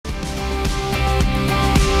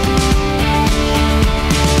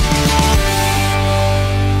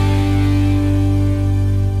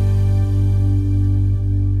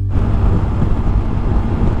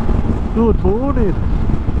morning,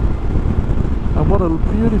 and what a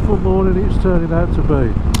beautiful morning it's turning out to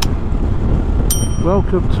be.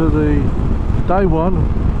 Welcome to the day one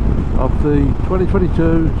of the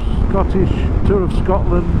 2022 Scottish Tour of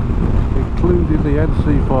Scotland, including the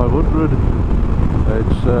NC 500.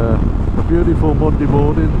 It's a beautiful Monday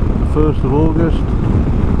morning, the 1st of August,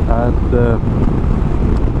 and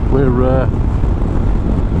we're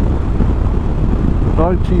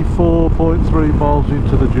 94.3 miles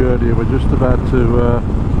into the journey. We're just about to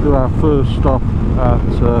do our first stop at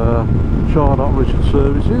Charnock Richard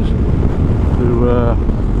Services to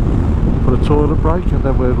for a toilet break, and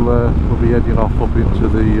then we'll be heading off up into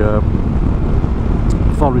the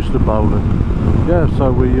Forest of Bowland. Yeah,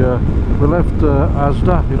 so we left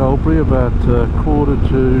Asda in Albury about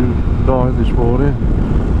 8:45 this morning.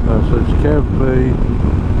 So it's Kev, me,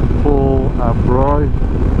 Paul and Bri.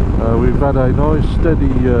 We've had a nice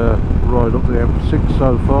steady ride up the M6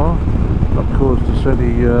 so far, not caused us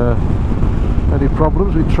any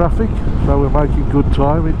problems with traffic, so we're making good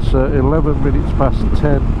time. It's 11 minutes past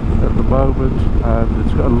 10 at the moment, and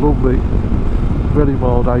it's got a lovely, very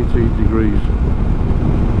mild 18 degrees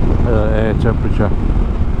air temperature.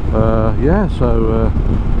 Yeah, so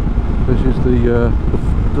this is the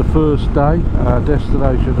first day. Our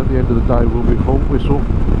destination at the end of the day will be Haltwhistle.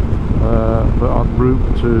 But en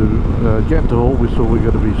route to get to Haltwhistle, we're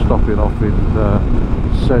going to be stopping off in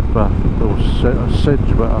Sedbergh, or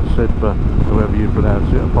Sedbergh, however you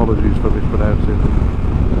pronounce it. Apologies for mispronouncing.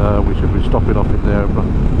 We should be stopping off in there, but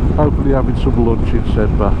hopefully having some lunch in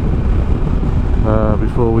Sedbergh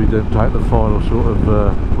before we then take the final sort of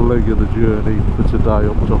leg of the journey for today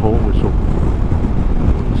up to Haltwhistle.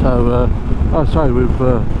 So I say we've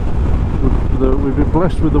been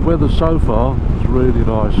blessed with the weather so far. It's really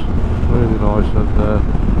nice, and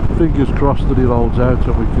fingers crossed that it holds out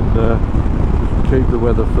and we can keep the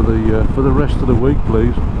weather for the rest of the week,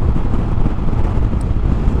 please.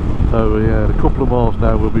 So yeah, in a couple of miles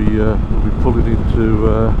now we'll be pulling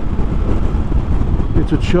into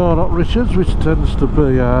Charnock Richards, which tends to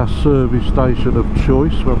be our service station of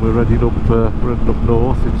choice when we're heading up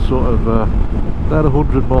north. It's sort of about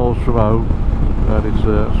 100 miles from home, and it's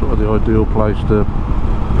sort of the ideal place to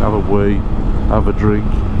have a wee, have a drink,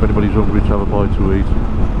 if anybody's hungry to have a bite to eat,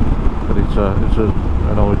 and it's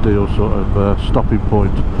an ideal sort of stopping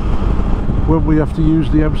point when we have to use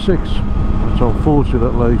the M6. So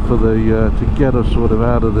unfortunately for to get us sort of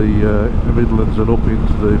out of the Midlands and up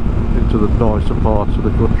into the nicer parts of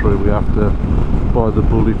the country, we have to bite the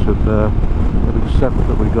bullet and accept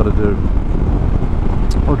that we've got to do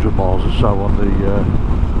 100 miles or so on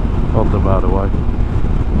the motorway.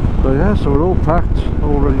 So yeah, so we're all packed,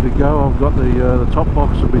 all ready to go. I've got the top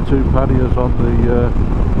box of my 2 panniers on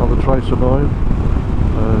the Tracer 9,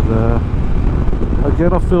 and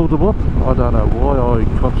again I filled them up. I don't know why I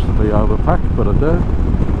constantly overpack, but I do.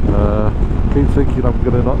 Keep thinking I'm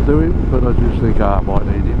going to not do it, but I just think I might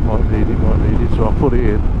need it, so I put it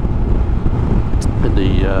in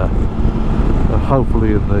the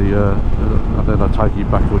hopefully in the and then I take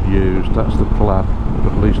it back unused. That's the plan,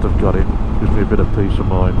 but at least I've got it. Gives me a bit of peace of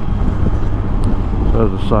mind. So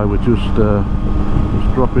as I say, we're just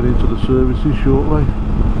dropping into the services shortly.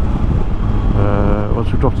 Once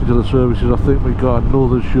we've dropped into the services, I think we've got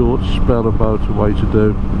another short spell of motorway to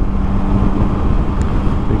do.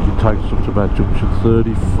 I think it takes us up to about junction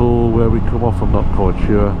 34 where we come off, I'm not quite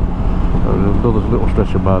sure. Another little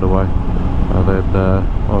stretch of motorway, and then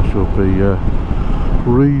I shall be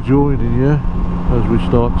rejoining you as we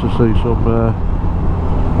start to see some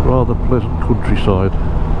rather pleasant countryside.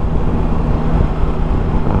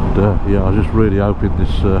 And yeah, I'm just really hoping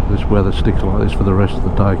this weather sticks like this for the rest of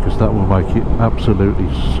the day, because that will make it absolutely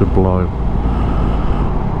sublime.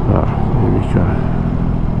 Here we go.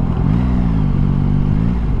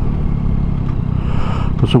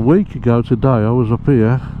 Because a week ago today I was up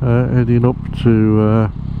here heading up to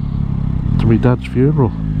my dad's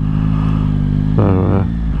funeral. So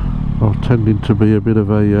I'm tending to be a bit of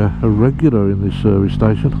a regular in this service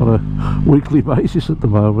station on a weekly basis at the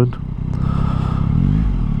moment.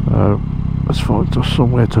 Let's find us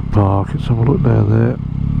somewhere to park. Let's have a look down there.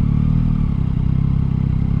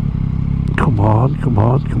 Come on.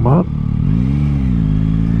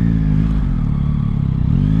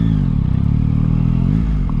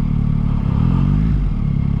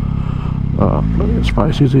 Plenty of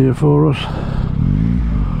spaces here for us.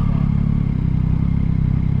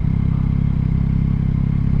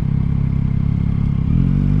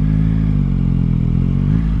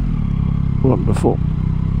 Wonderful.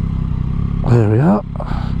 There we are.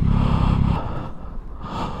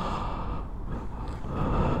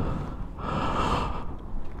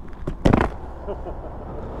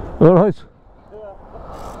 All right.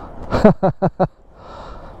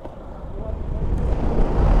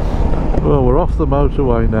 Well, we're off the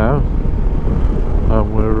motorway now,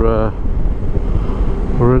 and we're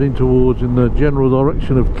heading towards in the general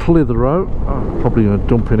direction of Clitheroe. I'm probably going to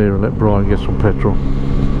dump in here and let Brian get some petrol.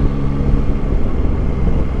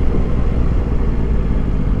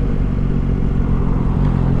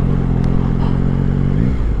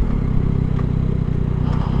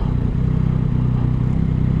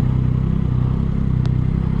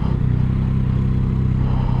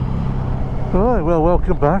 Right, well,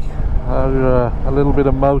 welcome back. A little bit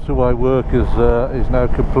of motorway work is now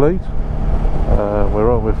complete.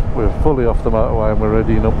 We're fully off the motorway and we're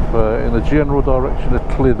heading up in the general direction of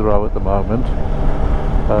Clitheroe at the moment.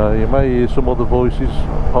 You may hear some other voices,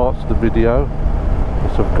 parts of the video.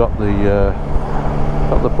 So I've got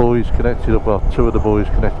the boys connected up, well, two of the boys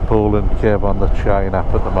connected, Paul and Kev, on the chain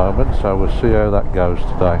app at the moment. So we'll see how that goes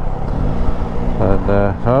today.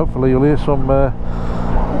 And hopefully you'll hear some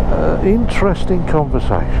interesting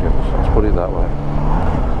conversations, let's put it that way.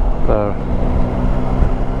 So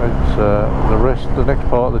it's, the next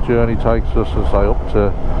part of the journey takes us, as I say, up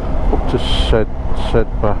to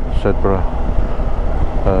Sedbergh.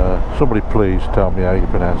 Somebody please tell me how you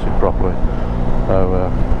pronounce it properly. So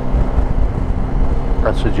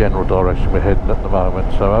that's the general direction we're heading at the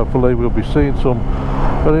moment. So hopefully we'll be seeing some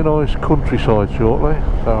very nice countryside shortly.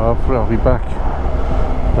 So hopefully I'll be back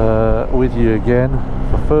with you again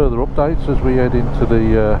for further updates as we head into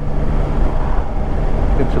the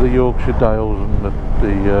Yorkshire Dales and the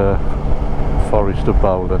Forest of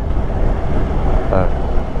Bowland.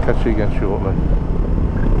 Catch you again shortly.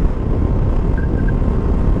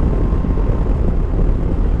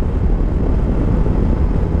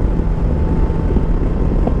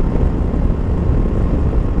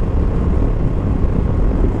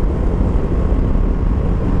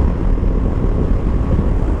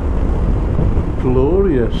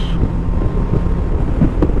 Glorious.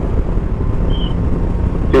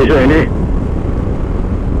 Isn't it?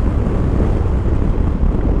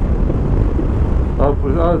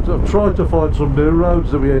 I've tried to find some new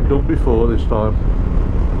roads that we ain't done before this time.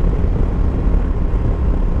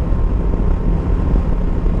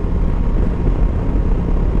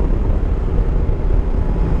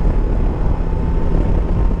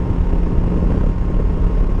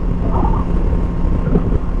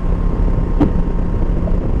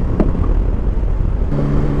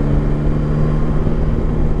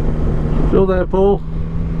 Still there, Paul?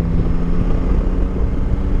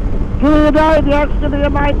 Still you down, yes, still here,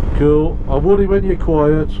 mate. Cool. I worry when you're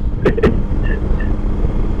quiet.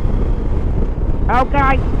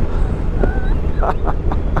 Okay.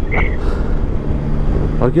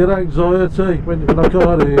 I get anxiety when I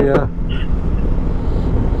can't hear you.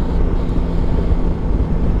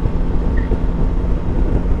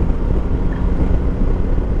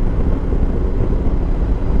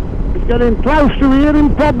 Getting close to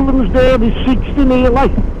hearing problems there, he's 60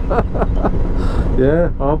 nearly.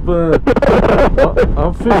 Yeah, I'm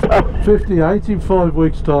 58 in 5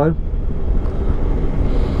 weeks' time.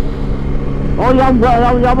 Oh, you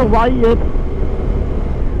haven't waited.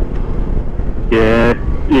 Yeah,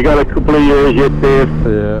 you got a couple of years yet, Dave.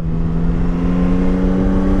 Yeah.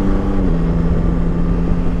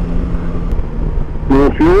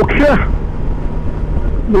 North Yorkshire?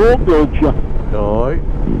 North Yorkshire. Aye.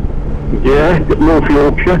 Yeah, North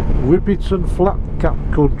Yorkshire. Whippets and flat cap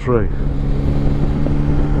country.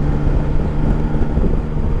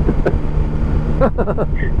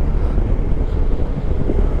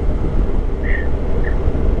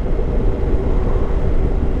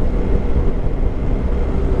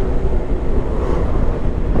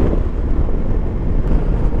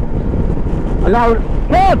 Hello,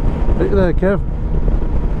 Kev! Hey there, Kev.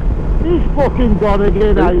 He's fucking gone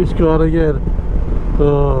again, eh? He's gone again.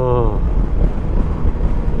 Oh,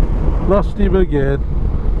 lost him again.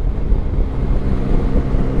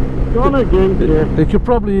 Gone again, Kev. He could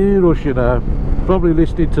probably hear us, you know. Probably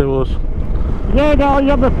listening to us. Yeah, no,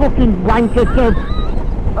 you're the fucking wanker, Kev.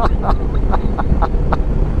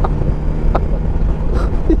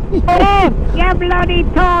 Kev, you bloody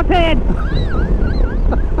torted!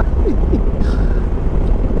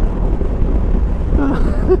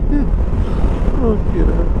 Oh, you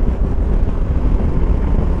know.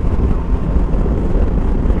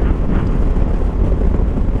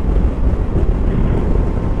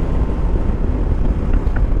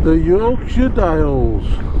 The Yorkshire Dales.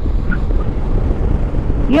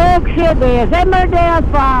 Yorkshire Dales, Emmerdale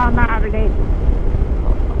Farm, Harley.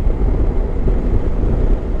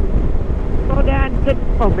 Go down to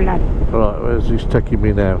Bowland. Right, where's this taking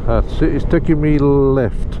me now? That's it, it's taking me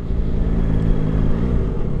left.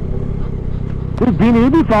 We've been here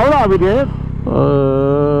before, have we, Dave?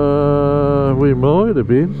 We might have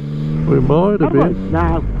been. We might have been.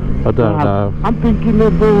 No. I don't know. I'm thinking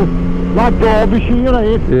of like Derbyshire,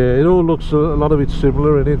 eh? Yeah, it all looks, a lot of it's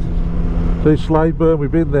similar, in it. See, Sedbergh,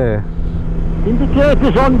 we've been there.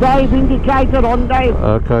 Indicators on, Dave, indicator on, Dave.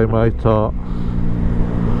 Okay, mate, so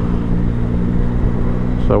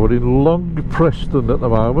we're in Long Preston at the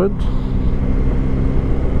moment.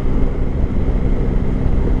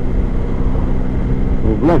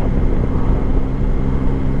 Lovely.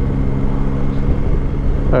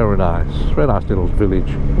 Very nice little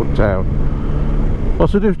village or town.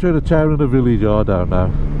 What's the difference between a town and a village? I don't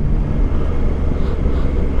know.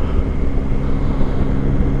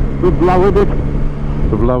 We've lowered it.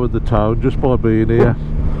 We've lowered the tone just by being here.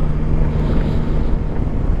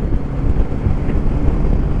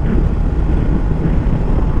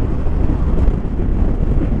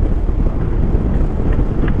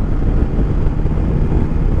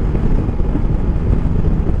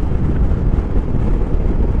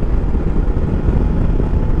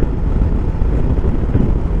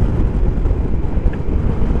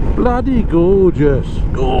 Bloody gorgeous,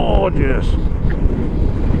 gorgeous.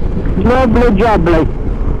 Lovely jubbly.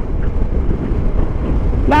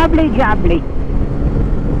 Lovely jubbly.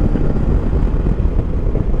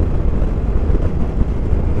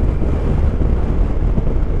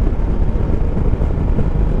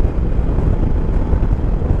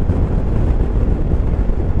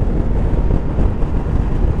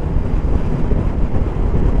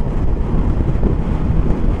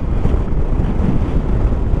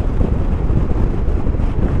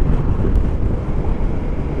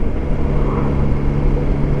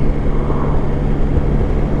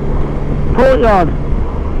 Courtyard.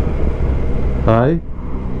 Hey?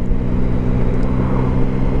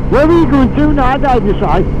 Where are you going to now, Dave, you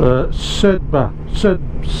say?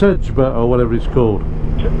 Sedbergh or whatever it's called.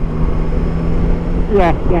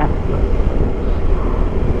 Yeah, yeah.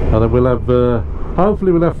 And then we'll have,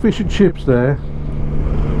 hopefully we'll have fish and chips there.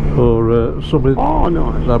 Or something. Oh,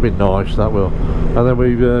 nice. That'd be nice, that will. And then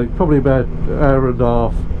we've probably about an hour and a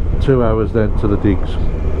half, 2 hours then to the digs.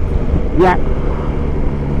 Yeah.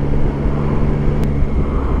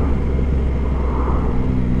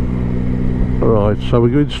 Alright, so we're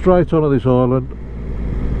going straight onto this island.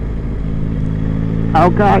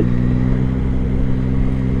 Okay.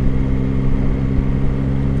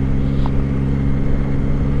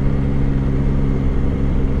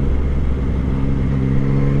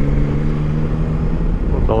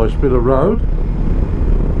 A nice bit of road.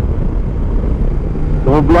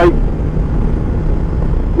 Lovely.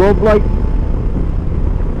 Lovely.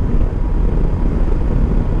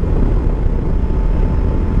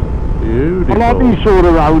 Beautiful. I like these sort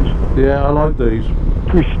of roads. Yeah, I like these.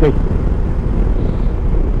 Twisty.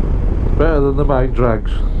 Better than the main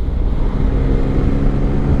drags.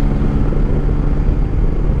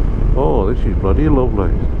 Oh, this is bloody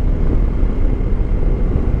lovely.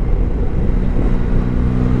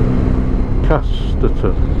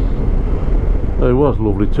 Casterton. It was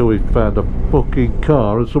lovely till we found a fucking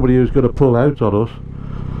car and somebody who's going to pull out on us.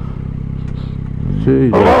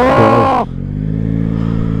 Jesus Christ.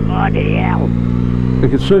 Bloody hell. You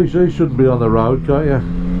can see she shouldn't be on the road, can't you?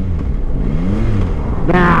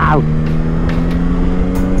 Now.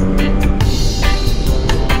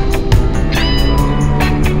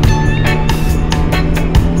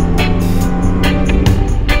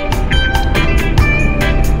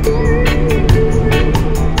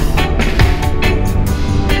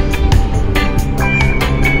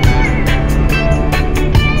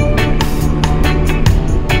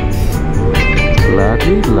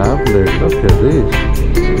 Lovely, look at this.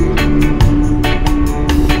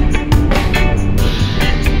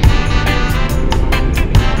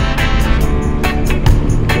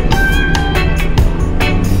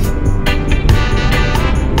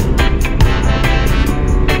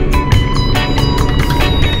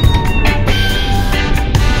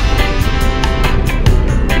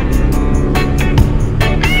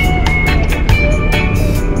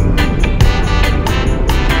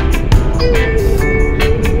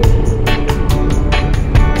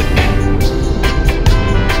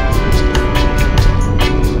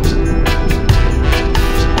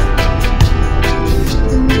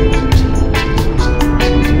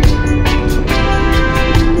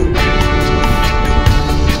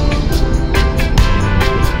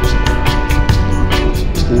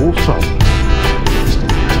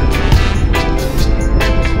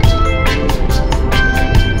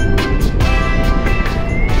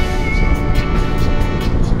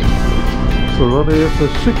 We're on here for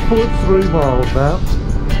 6.3 miles now.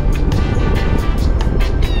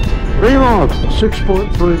 3 miles. miles.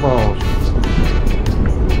 6.3 miles.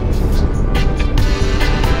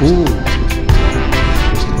 Ooh.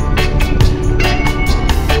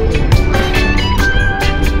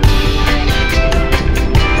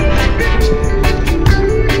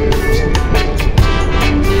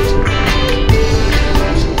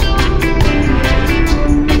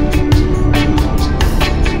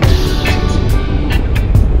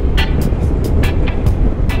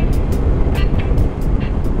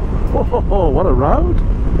 Oh, what a road!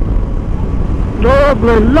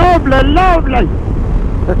 Lovely, lovely, lovely.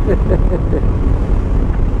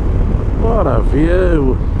 What a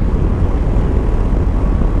view!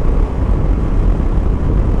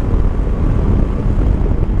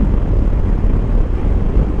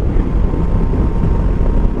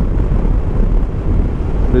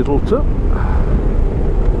 Middleton.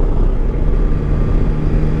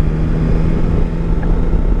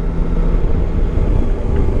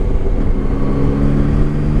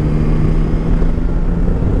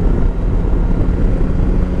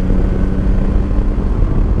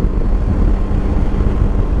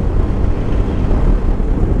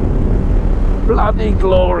 Bloody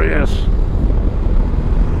glorious!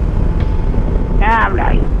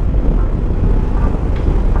 Lovely.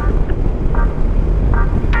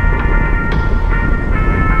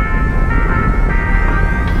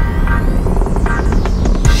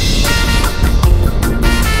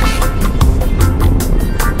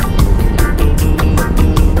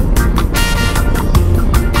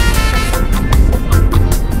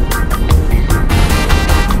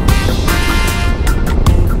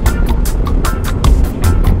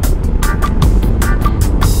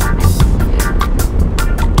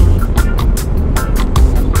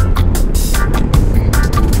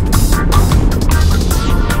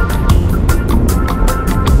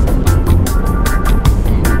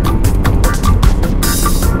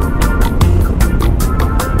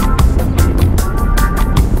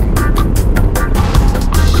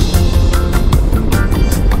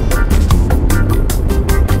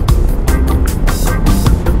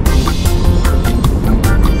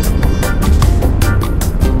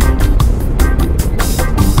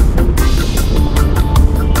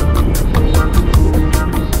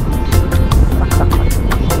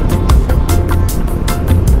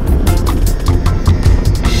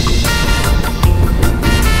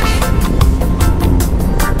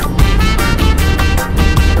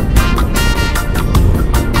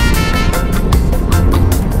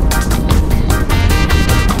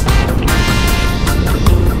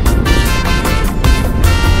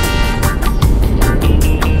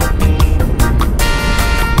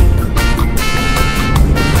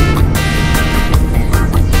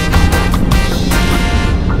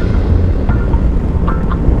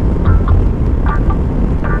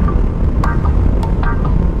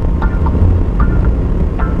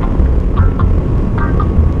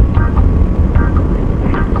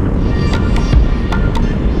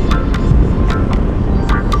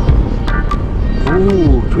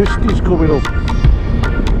 Trusty's coming up.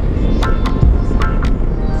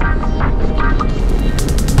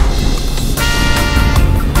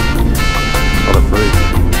 What a bridge.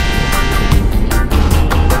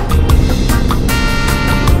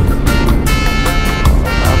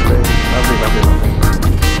 Lovely, lovely, lovely, lovely.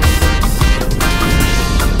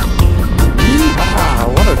 Ah,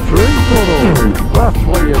 what a tree tunnel. That's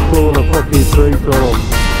what you call a fucking tree tunnel.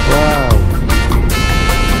 Wow.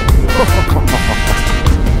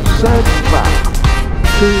 Sedbergh.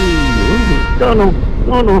 Tunnel,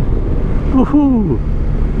 tunnel. Woohoo!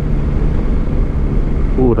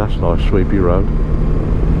 Oh, that's nice, sweepy road.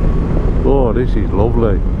 Oh, this is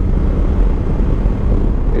lovely.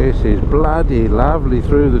 This is bloody lovely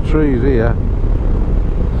through the trees here.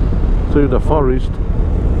 Through the forest.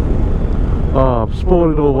 Oh, I'm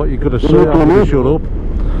spoiling all what you're going to see. I'm going to shut up.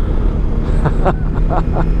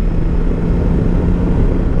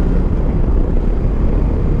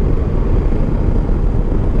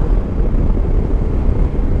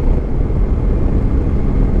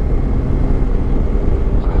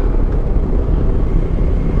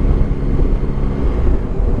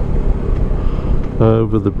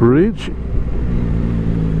 Over the bridge.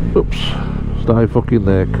 Oops, stay fucking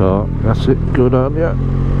there, car. That's it, good on ya.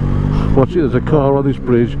 Watch it, there's a car on this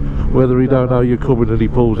bridge. Whether he don't know you're coming and he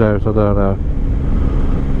pulls out, I don't know.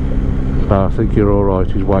 No, I think you're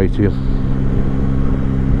alright, he's waiting.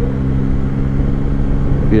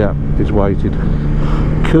 Yeah, he's waiting.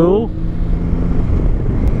 Cool.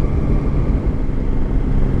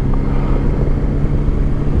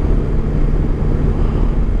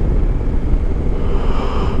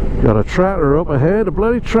 Got a tractor up ahead, a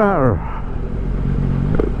bloody tractor.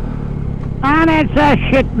 And it's a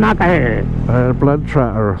shit knacker. And blood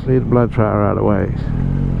tratter. Need a blood tratter out of the way.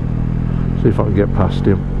 See if I can get past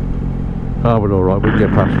him. Oh, we're alright, we can get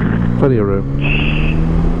past him. Plenty of room.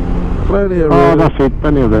 Plenty of room. Oh, that's it,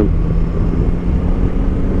 plenty of room.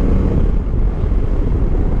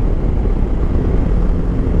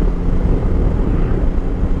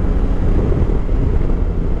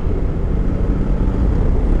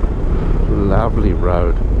 Lovely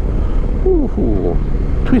road. Ooh,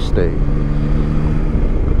 twisty.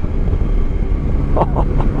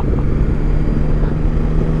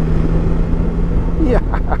 Yeah.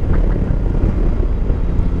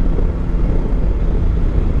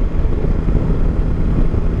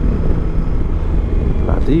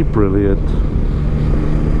 Bloody brilliant.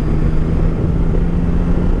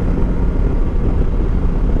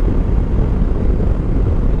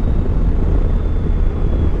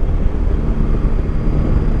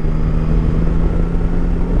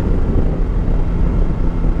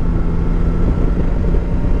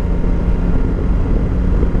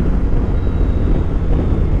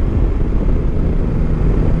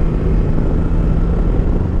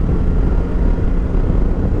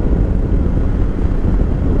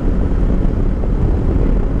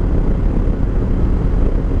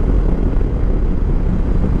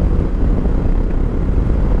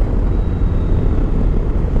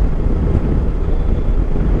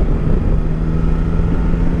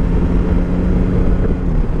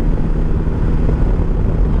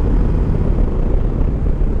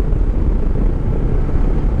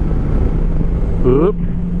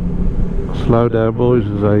 Slow down, boys,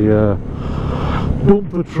 there's a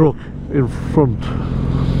bumper truck in front.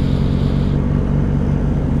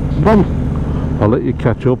 I'll let you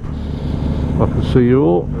catch up. I can see you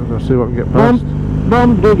all, and I'll see if I can get past.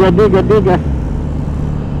 Digger.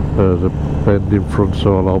 There's a bend in front,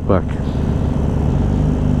 so I'll hold back.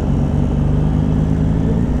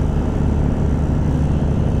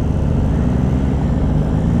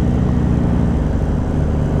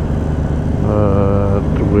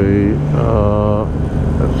 We are,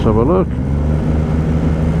 let's have a look,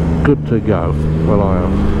 good to go. Well, I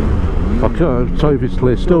am. I can't tell if it's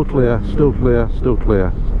clear. Still clear, still clear, still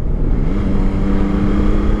clear,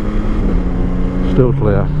 still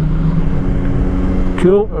clear.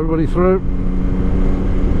 Cool, everybody through?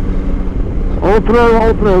 All through,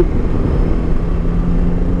 all through.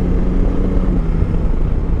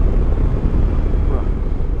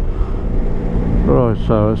 Right,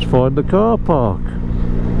 so let's find the car park.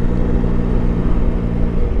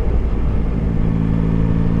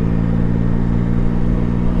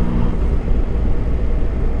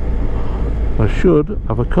 I should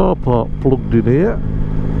have a car park plugged in here,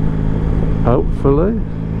 hopefully.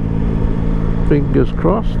 Fingers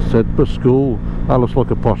crossed. Sedbergh school. That looks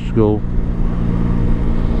like a posh school.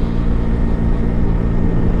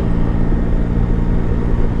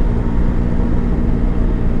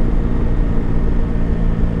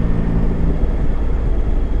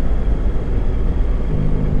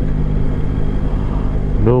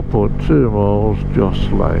 No 0.2 miles, Joss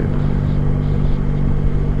Lane.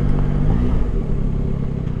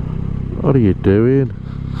 What are you doing?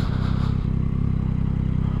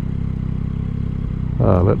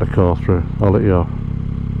 Ah, let the car through. I'll let you off.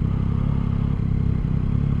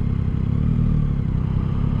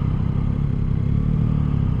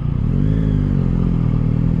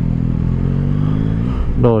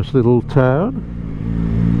 Nice little town.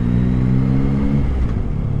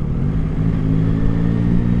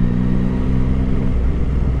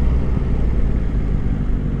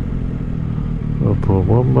 Up on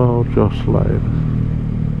 1 mile Joss Lane.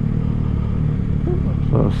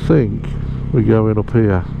 So I think we're going up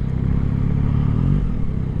here.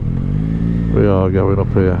 We are going up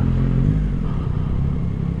here.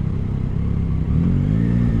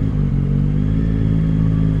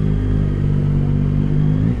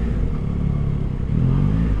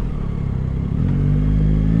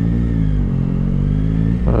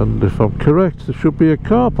 And if I'm correct, there should be a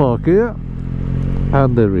car park here,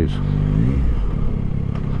 and there is.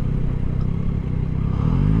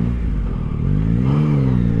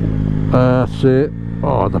 That's it.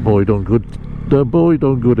 Oh, the boy done good. The boy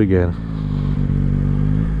done good again.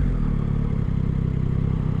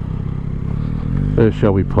 Where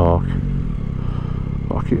shall we park?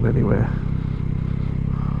 Park it anywhere.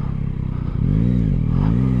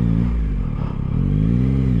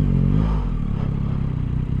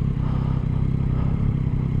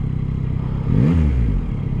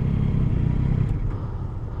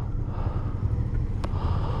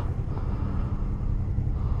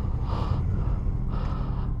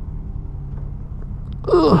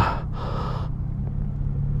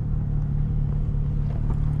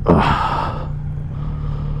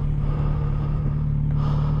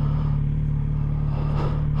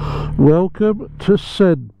 Welcome to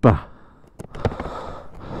Sedbergh.